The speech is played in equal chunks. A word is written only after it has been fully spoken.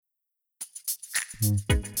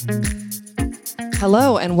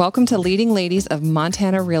Hello, and welcome to Leading Ladies of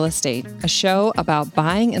Montana Real Estate, a show about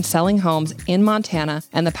buying and selling homes in Montana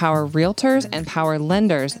and the power realtors and power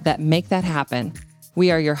lenders that make that happen.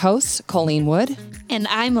 We are your hosts, Colleen Wood. And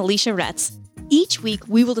I'm Alicia Retz. Each week,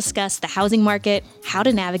 we will discuss the housing market, how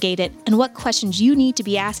to navigate it, and what questions you need to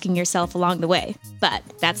be asking yourself along the way. But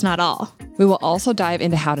that's not all. We will also dive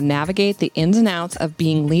into how to navigate the ins and outs of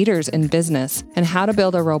being leaders in business and how to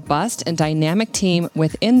build a robust and dynamic team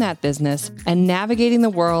within that business and navigating the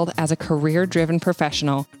world as a career-driven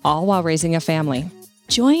professional, all while raising a family.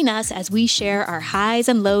 Join us as we share our highs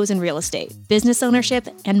and lows in real estate, business ownership,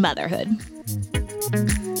 and motherhood.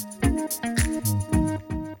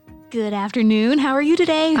 Good afternoon. How are you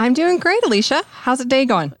today? I'm doing great, Alicia. How's the day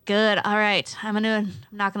going? Good. All right. I'm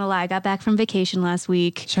not going to lie. I got back from vacation last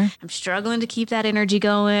week. Sure. I'm struggling to keep that energy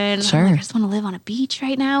going. Sure. I'm like, I just want to live on a beach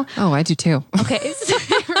right now. Oh, I do too. Okay.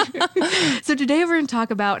 So today we're going to talk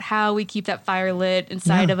about how we keep that fire lit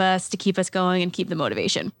inside of us to keep us going and keep the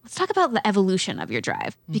motivation. Let's talk about the evolution of your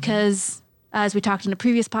drive because as we talked in a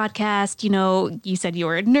previous podcast, you said you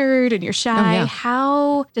were a nerd and you're shy. Oh, yeah.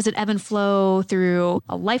 How does it ebb and flow through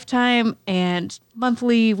a lifetime and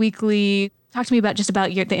monthly, weekly? Talk to me about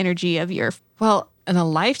the energy of your... Well, in a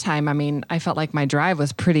lifetime, I felt like my drive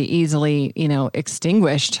was pretty easily,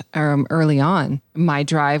 extinguished early on. My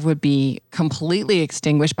drive would be completely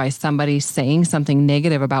extinguished by somebody saying something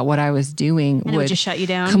negative about what I was doing. And it would just shut you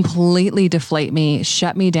down? Completely deflate me,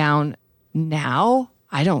 shut me down. Now,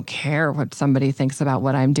 I don't care what somebody thinks about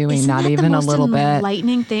what I'm doing, not even a little bit. Isn't that the most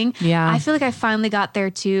enlightening thing? Yeah. I feel like I finally got there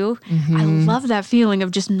too. Mm-hmm. I love that feeling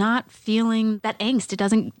of just not feeling that angst. It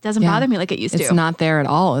doesn't bother me like it used to. It's not there at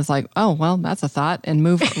all. It's like, oh, well, that's a thought and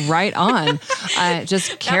move right on.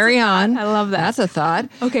 Just carry on. I love that. That's a thought.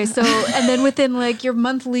 Okay. So, and then within like your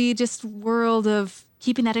monthly just world of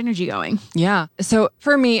keeping that energy going. Yeah. So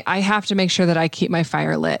for me, I have to make sure that I keep my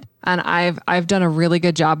fire lit. And I've done a really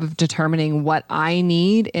good job of determining what I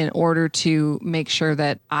need in order to make sure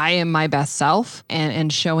that I am my best self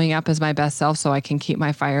and showing up as my best self so I can keep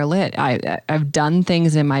my fire lit. I've done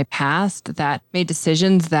things in my past that made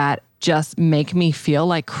decisions that just make me feel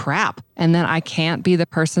like crap. And then I can't be the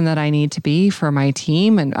person that I need to be for my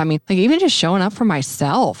team. And even just showing up for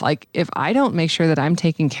myself, like if I don't make sure that I'm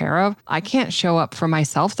taken care of, I can't show up for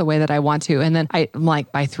myself the way that I want to. And then by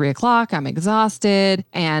 3:00, I'm exhausted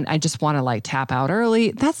and I just want to tap out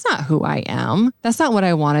early. That's not who I am. That's not what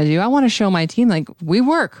I want to do. I want to show my team, we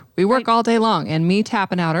work all day long, and me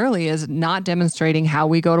tapping out early is not demonstrating how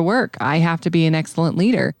we go to work. I have to be an excellent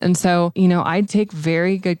leader. And so, I take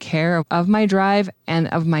very good care of my drive and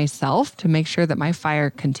of myself to make sure that my fire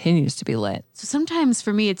continues to be lit. So sometimes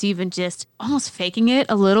for me, it's even just almost faking it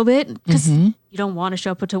a little bit because you don't want to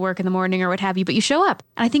show up to work in the morning or what have you, but you show up.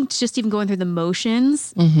 And I think just even going through the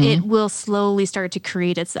motions, it will slowly start to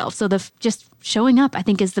create itself. So just showing up, I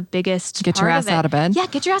think, is the biggest Get your ass out of bed. Yeah,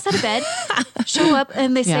 get your ass out of bed. Show up.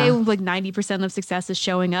 And they say 90% of success is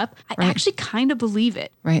showing up. I actually kind of believe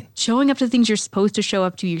it. Right. Showing up to the things you're supposed to show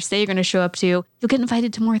up to, you say you're going to show up to, you'll get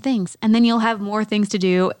invited to more things. And then you'll have more things to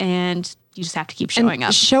do and you just have to keep showing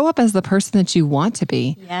up. Show up as the person that you want to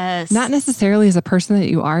be. Yes. Not necessarily as a person that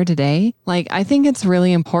you are today. I think it's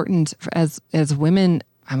really important as women.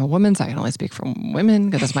 I'm a woman, so I can only speak for women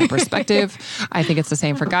because that's my perspective. I think it's the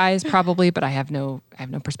same for guys probably, but I have no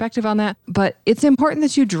perspective on that. But it's important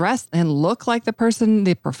that you dress and look like the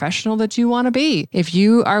professional that you want to be. If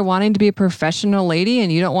you are wanting to be a professional lady and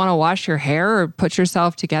you don't want to wash your hair or put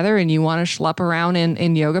yourself together and you want to schlep around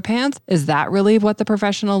in yoga pants, is that really what the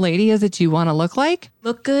professional lady is that you want to look like?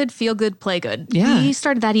 Look good, feel good, play good. Yeah. We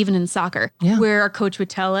started that even in soccer, where our coach would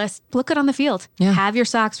tell us, look good on the field. Yeah. Have your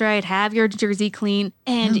socks right, have your jersey clean.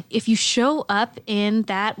 And if you show up in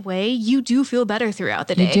that way, you do feel better throughout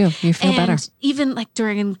the day. You do. You feel better. Even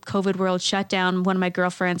during COVID world shutdown, one of my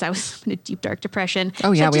girlfriends, I was in a deep, dark depression.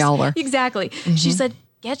 Oh, yeah, we all were. Exactly. She said,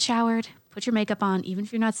 get showered. Put your makeup on, even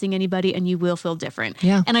if you're not seeing anybody, and you will feel different.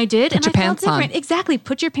 Yeah. And I did. Put your pants on. Exactly.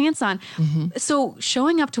 Put your pants on. So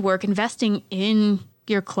showing up to work, investing in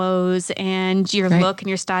your clothes and your look and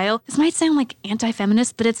your style. This might sound like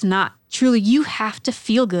anti-feminist, but it's not. Truly, you have to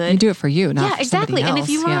feel good. You do it for you, not for exactly. somebody else. And if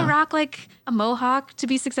you want to rock a mohawk to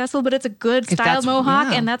be successful, but it's a good style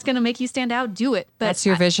mohawk and that's going to make you stand out, do it. But that's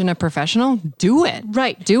your vision of professional, do it.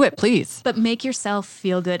 Right. Do it, please. But make yourself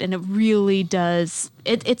feel good. And it really does.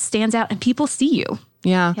 It stands out and people see you.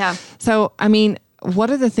 Yeah. Yeah. So,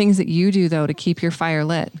 what are the things that you do, though, to keep your fire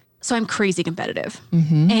lit? So I'm crazy competitive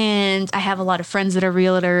and I have a lot of friends that are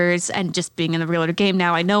realtors, and just being in the realtor game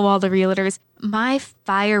now, I know all the realtors. My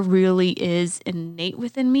fire really is innate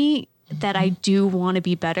within me that I do want to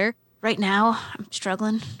be better. Right now, I'm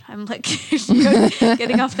struggling. I'm like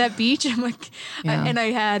getting off that beach. I'm like, and I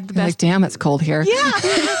had the You're best. like, damn, it's cold here. Yeah.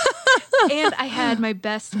 And I had my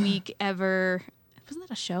best week ever. Wasn't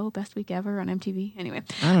that a show, Best Week Ever on MTV? Anyway,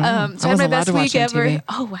 I don't know. So I I had my wasn't allowed best to watch week ever. MTV.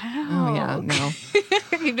 Oh, wow. Oh, yeah,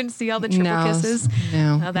 no. You didn't see all the triple No, kisses?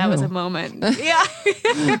 no. Oh, that was Ew. a moment. Yeah.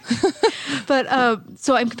 But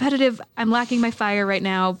so I'm competitive. I'm lacking my fire right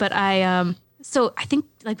now, but so I think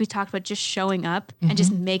like we talked about just showing up and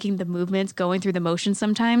just making the movements, going through the motions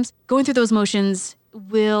sometimes. Going through those motions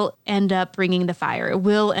will end up bringing the fire. It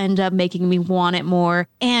will end up making me want it more.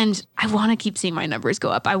 And I want to keep seeing my numbers go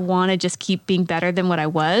up. I want to just keep being better than what I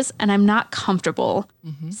was. And I'm not comfortable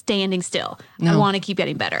standing still. I want to keep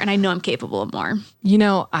getting better. And I know I'm capable of more. You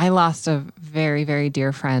know, I lost a very, very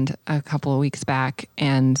dear friend a couple of weeks back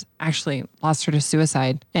and actually lost her to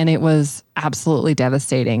suicide. And it was absolutely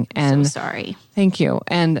devastating. And So sorry. thank you.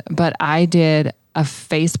 But I did a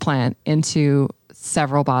face plant into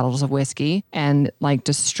several bottles of whiskey and like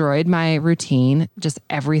destroyed my routine, just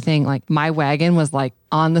everything. Like my wagon was like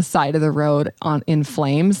on the side of the road in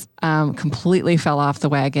flames, completely fell off the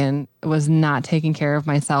wagon, was not taking care of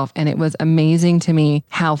myself. And it was amazing to me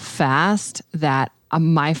how fast that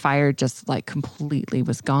my fire just like completely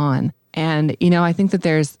was gone. And, you know, I think that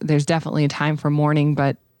there's definitely a time for mourning,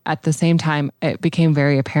 but at the same time, it became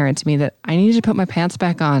very apparent to me that I needed to put my pants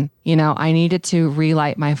back on. You know, I needed to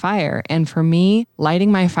relight my fire. And for me,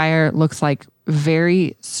 lighting my fire looks like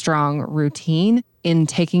very strong routine in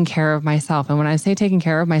taking care of myself. And when I say taking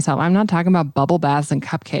care of myself, I'm not talking about bubble baths and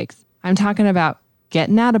cupcakes. I'm talking about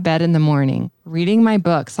getting out of bed in the morning, reading my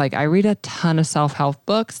books. Like I read a ton of self-help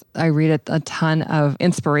books. I read a ton of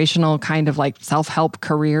inspirational kind of like self-help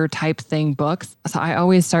career type thing books. So I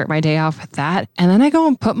always start my day off with that. And then I go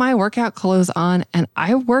and put my workout clothes on and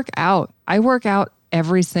I work out. I work out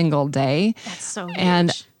every single day. That's so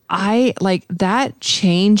And huge. I like that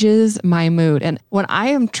changes my mood. And when I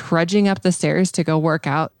am trudging up the stairs to go work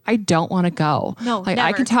out, I don't want to go. No, like I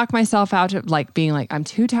never. can talk myself out of like being like, I'm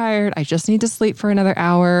too tired. I just need to sleep for another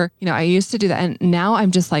hour. You know, I used to do that. And now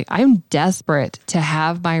I'm just like, I'm desperate to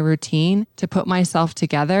have my routine to put myself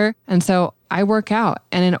together. And so I work out.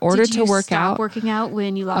 And in order Did to you work stop out, working out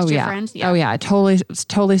when you lost your friend? Oh yeah, I totally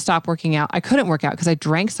stopped working out. I couldn't work out because I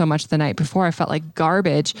drank so much the night before. I felt like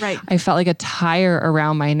garbage. Right. I felt like a tire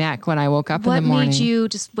around my neck when I woke up in What the morning. made you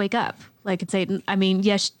just wake up? Like and say, I mean,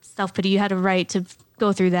 yes, self-pity, you had a right to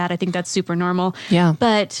go through that. I think that's super normal. Yeah.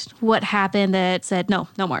 But what happened that said, no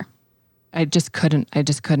more? I just couldn't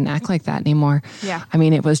act like that anymore. Yeah. I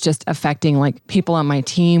mean, it was just affecting like people on my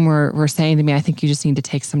team were saying to me, I think you just need to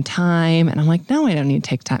take some time. And I'm like, no, I don't need to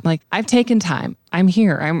take time. Like I've taken time. I'm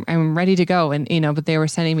here. I'm ready to go. And, you know, but they were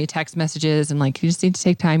sending me text messages and like, you just need to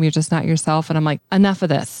take time. You're just not yourself. And I'm like, enough of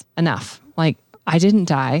this, enough. Like I didn't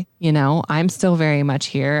die. You know, I'm still very much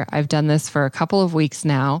here. I've done this for a couple of weeks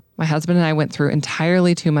now. My husband and I went through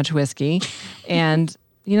entirely too much whiskey and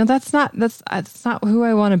you know, that's not who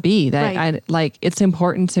I want to be. That Right. I like, it's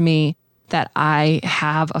important to me that I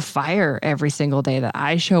have a fire every single day, that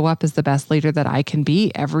I show up as the best leader that I can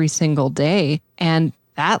be every single day. And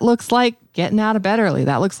that looks like getting out of bed early.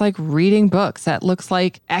 That looks like reading books. That looks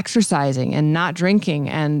like exercising and not drinking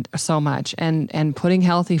and so much and putting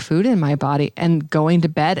healthy food in my body and going to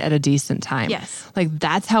bed at a decent time. Yes. Like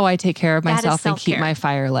that's how I take care of That is myself and keep self-care. my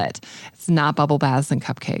fire lit. It's not bubble baths and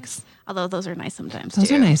cupcakes. Although those are nice sometimes Those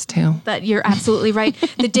too. are nice too. But you're absolutely right.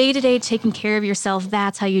 The day-to-day taking care of yourself,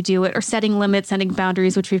 that's how you do it. Or setting limits, setting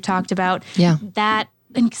boundaries, which we've talked about. Yeah. That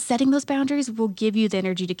and setting those boundaries will give you the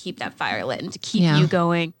energy to keep that fire lit and to keep Yeah. you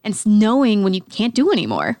going. And knowing when you can't do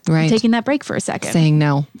anymore. Right. Taking that break for a second. Saying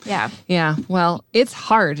no. Yeah. Yeah. Well, it's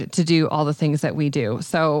hard to do all the things that we do.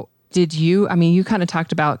 So you kind of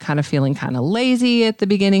talked about kind of feeling kind of lazy at the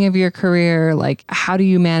beginning of your career. Like, how do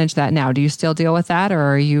you manage that now? Do you still deal with that or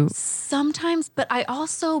are you? Sometimes, but I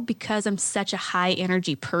also, because I'm such a high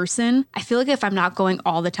energy person, I feel like if I'm not going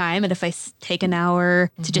all the time and if I take an hour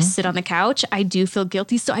to just sit on the couch, I do feel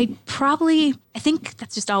guilty. So I think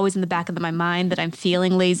that's just always in the back of my mind that I'm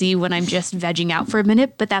feeling lazy when I'm just vegging out for a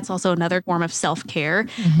minute. But that's also another form of self-care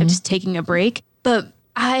of just taking a break. But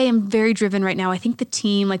I am very driven right now. I think the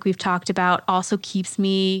team, like we've talked about, also keeps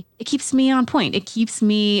me on point. It keeps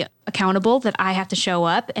me accountable that I have to show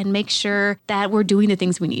up and make sure that we're doing the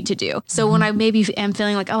things we need to do. So when I maybe am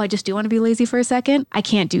feeling like, oh, I just do want to be lazy for a second, I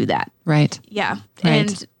can't do that. Right. Yeah. Right.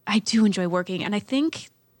 And I do enjoy working. And I think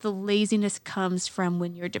the laziness comes from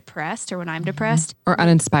when you're depressed or when I'm depressed. Or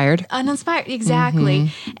uninspired. Uninspired.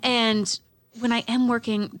 Exactly. And when I am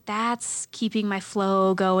working, that's keeping my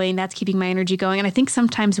flow going. That's keeping my energy going. And I think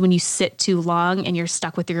sometimes when you sit too long and you're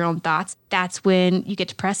stuck with your own thoughts, that's when you get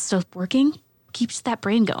depressed. So working keeps that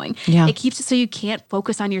brain going. Yeah. It keeps it so you can't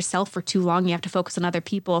focus on yourself for too long. You have to focus on other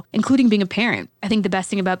people, including being a parent. I think the best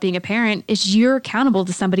thing about being a parent is you're accountable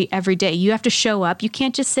to somebody every day. You have to show up. You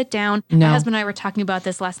can't just sit down. No. My husband and I were talking about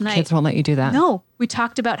this last night. Kids won't let you do that. No, we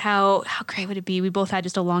talked about how great would it be? We both had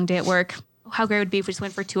just a long day at work. How great would it be if we just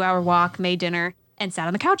went for a 2-hour walk, made dinner, and sat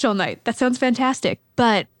on the couch all night? That sounds fantastic.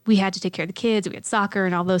 But we had to take care of the kids. We had soccer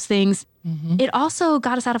and all those things. Mm-hmm. It also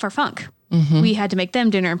got us out of our funk. Mm-hmm. We had to make them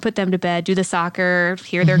dinner and put them to bed, do the soccer,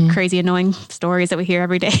 hear their crazy, annoying stories that we hear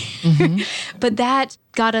every day. Mm-hmm. But that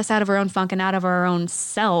got us out of our own funk and out of our own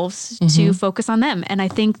selves to focus on them. And I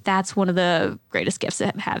think that's one of the greatest gifts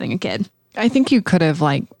of having a kid. I think you could have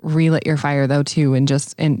like relit your fire though too, and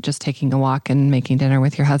just taking a walk and making dinner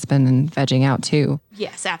with your husband and vegging out too.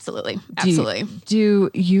 Yes, absolutely. Absolutely. Do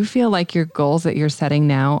you feel like your goals that you're setting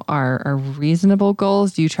now are reasonable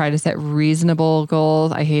goals? Do you try to set reasonable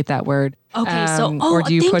goals? I hate that word. Okay, or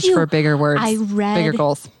do you push for bigger words? I read bigger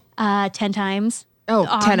goals. 10 times. Oh,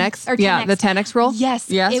 10X? Or 10X. Yeah, the 10X rule? Yes.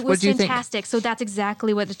 It was what do you fantastic. So that's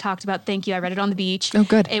exactly what it talked about. Thank you. I read it on the beach. Oh,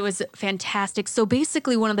 good. It was fantastic. So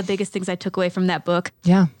basically one of the biggest things I took away from that book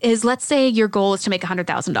is, let's say your goal is to make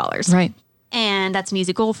 $100,000. Right. And that's an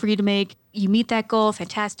easy goal for you to make. You meet that goal,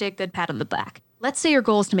 fantastic, good pat on the back. Let's say your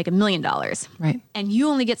goal is to make $1 million. Right. And you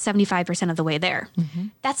only get 75% of the way there. Mm-hmm.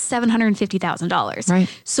 That's $750,000. Right.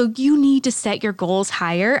 So you need to set your goals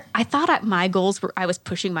higher. I thought my goals were, I was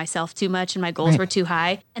pushing myself too much and my goals were too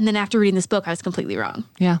high. And then after reading this book, I was completely wrong.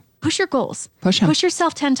 Yeah. Push your goals. Push them. Push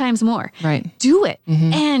yourself 10 times more. Right. Do it.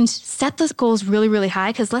 Mm-hmm. And set those goals really, really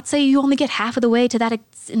high. Because let's say you only get half of the way to that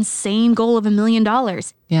insane goal of $1 million.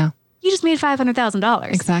 Yeah. You just made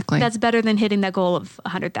 $500,000. Exactly. That's better than hitting that goal of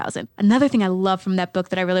 100,000. Another thing I love from that book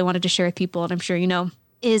that I really wanted to share with people, and I'm sure you know,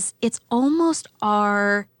 is it's almost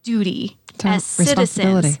our duty as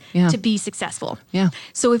citizens to be successful. Yeah.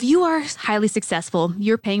 So if you are highly successful,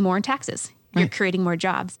 you're paying more in taxes. You're creating more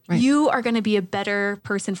jobs. Right. You are going to be a better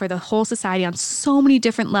person for the whole society on so many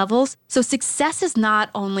different levels. So success is not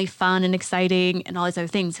only fun and exciting and all these other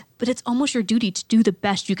things, but it's almost your duty to do the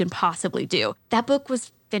best you can possibly do. That book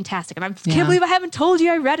was fantastic. And I can't believe I haven't told you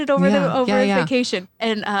I read it over vacation.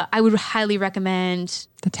 And I would highly recommend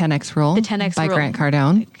The 10X Rule. The 10X by Rule. Grant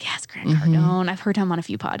Cardone. Yes, Grant Cardone. I've heard him on a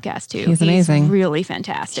few podcasts too. He's amazing. Really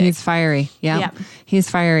fantastic. He's fiery. Yeah. He's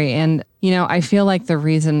fiery. And, you know, I feel like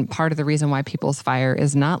part of the reason why people's fire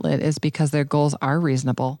is not lit is because their goals are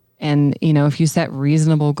reasonable. And, you know, if you set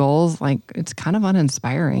reasonable goals, like it's kind of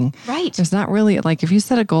uninspiring. Right. There's not really, like, if you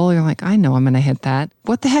set a goal, you're like, I know I'm going to hit that.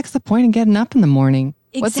 What the heck's the point in getting up in the morning?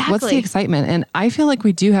 Exactly. What's the excitement? And I feel like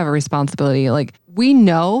we do have a responsibility. Like we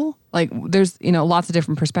know, like there's, you know, lots of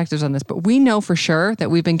different perspectives on this, but we know for sure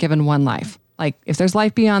that we've been given one life. Like if there's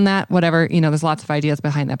life beyond that, whatever, you know, there's lots of ideas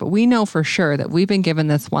behind that, but we know for sure that we've been given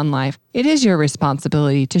this one life. It is your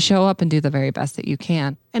responsibility to show up and do the very best that you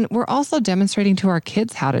can. And we're also demonstrating to our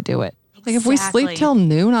kids how to do it. Like if we sleep till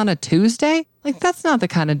noon on a Tuesday, like that's not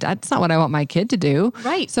what I want my kid to do.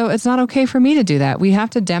 Right. So it's not okay for me to do that. We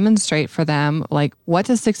have to demonstrate for them, like, what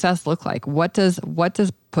does success look like? What does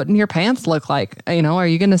putting your pants look like? You know, are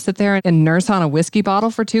you going to sit there and nurse on a whiskey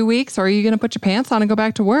bottle for 2 weeks, or are you going to put your pants on and go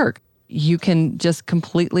back to work? You can just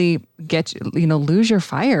completely lose your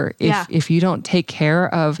fire if you don't take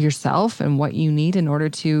care of yourself and what you need in order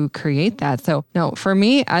to create that. So no, for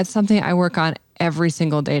me, it's something I work on every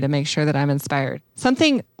single day to make sure that I'm inspired.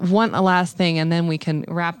 A last thing, and then we can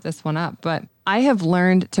wrap this one up. But I have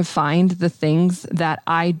learned to find the things that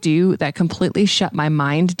I do that completely shut my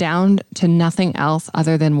mind down to nothing else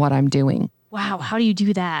other than what I'm doing. Wow. How do you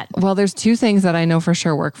do that? Well, there's two things that I know for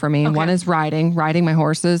sure work for me. Okay. One is riding my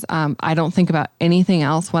horses. I don't think about anything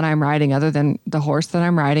else when I'm riding other than the horse that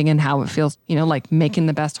I'm riding and how it feels, you know, like making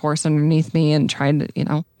the best horse underneath me and trying to, you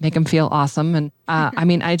know, make him feel awesome. And I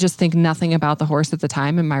mean, I just think nothing about the horse at the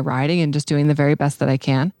time and my riding and just doing the very best that I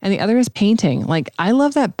can. And the other is painting. Like I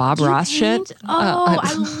love that Bob Ross shit.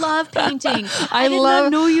 I love painting. I did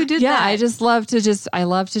not know you did that. Yeah, I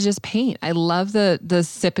love to just paint. I love the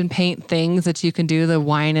sip and paint things that you can do, the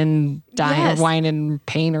wine and dine, wine and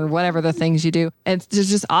paint, or whatever the things you do. It's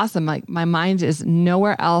just awesome. Like my mind is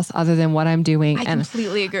nowhere else other than what I'm doing. I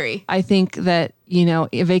completely agree. I think that, you know,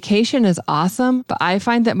 a vacation is awesome, but I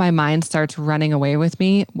find that my mind starts running away with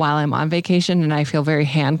me while I'm on vacation, and I feel very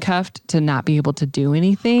handcuffed to not be able to do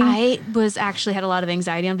anything. I had a lot of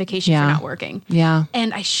anxiety on vacation for not working. Yeah.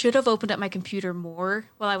 And I should have opened up my computer more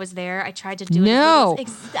while I was there. I tried to do it. No.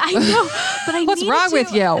 I know, but I What's wrong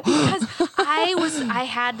with you? Because I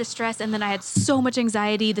had the stress, and then I had so much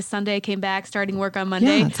anxiety the Sunday I came back, starting work on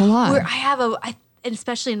Monday. Yeah, it's a lot. Where and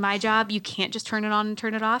especially in my job, you can't just turn it on and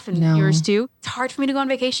turn it off, and No. yours too. It's hard for me to go on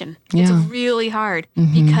vacation. Yeah. It's really hard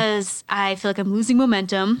because I feel like I'm losing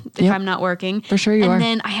momentum if I'm not working. For sure you and are.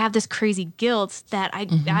 then I have this crazy guilt that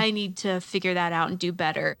I need to figure that out and do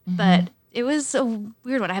better. But it was a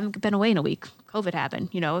weird one. I haven't been away in a week. COVID happened,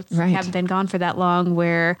 I haven't been gone for that long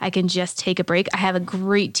where I can just take a break. I have a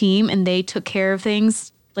great team and they took care of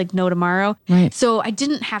things like no tomorrow. Right. So I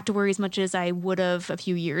didn't have to worry as much as I would have a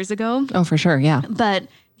few years ago. Oh, for sure. Yeah. But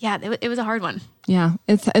yeah, it was a hard one. Yeah,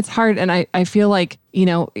 it's hard. And I feel like,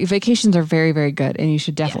 vacations are very, very good and you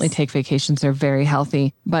should definitely take vacations. They're very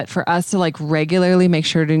healthy. But for us to like regularly making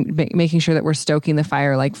sure that we're stoking the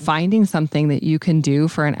fire, like finding something that you can do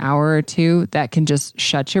for an hour or two that can just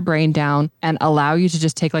shut your brain down and allow you to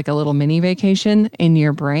just take like a little mini vacation in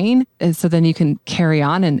your brain. And so then you can carry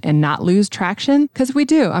on and not lose traction. Cause we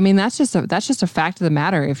do. I mean, that's just a fact of the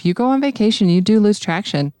matter. If you go on vacation, you do lose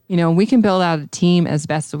traction. We can build out a team as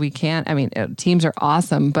best as we can. I mean, teams are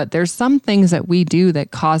awesome, but there's some things that we do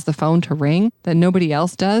that cause the phone to ring that nobody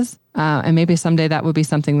else does. And maybe someday that would be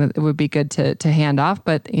something that would be good to hand off.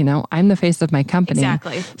 But, I'm the face of my company.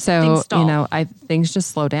 Exactly. So, things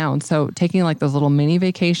just slow down. So taking like those little mini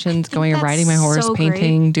vacations, going and riding my horse, so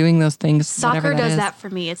painting, great. doing those things. Soccer does is. that for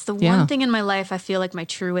me. It's the one thing in my life I feel like my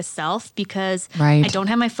truest self because Right. I don't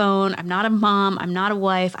have my phone. I'm not a mom. I'm not a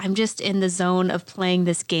wife. I'm just in the zone of playing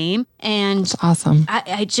this game. And It's awesome.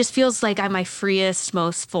 it just feels like I'm my freest,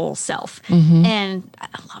 most full self. And I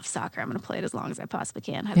love soccer. I'm going to play it as long as I possibly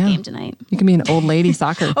can. I have a game tonight. You can be an old lady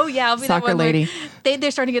soccer. Oh yeah, I'll be soccer that one, lady.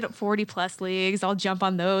 They're starting to get 40+ leagues. I'll jump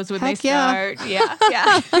on those when Heck they start. Yeah.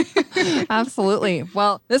 Absolutely.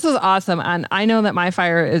 Well, this was awesome. And I know that my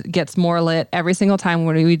fire gets more lit every single time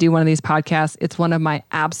when we do one of these podcasts. It's one of my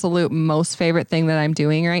absolute most favorite thing that I'm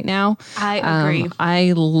doing right now. I agree.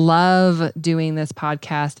 I love doing this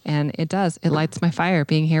podcast and it lights my fire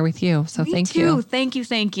being here with you. So Me thank too. you.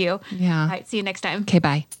 Thank you. Yeah. All right. See you next time. Okay.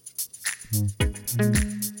 Bye.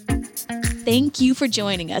 Thank you for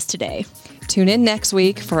joining us today. Tune in next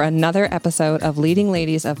week for another episode of Leading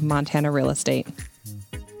Ladies of Montana Real Estate.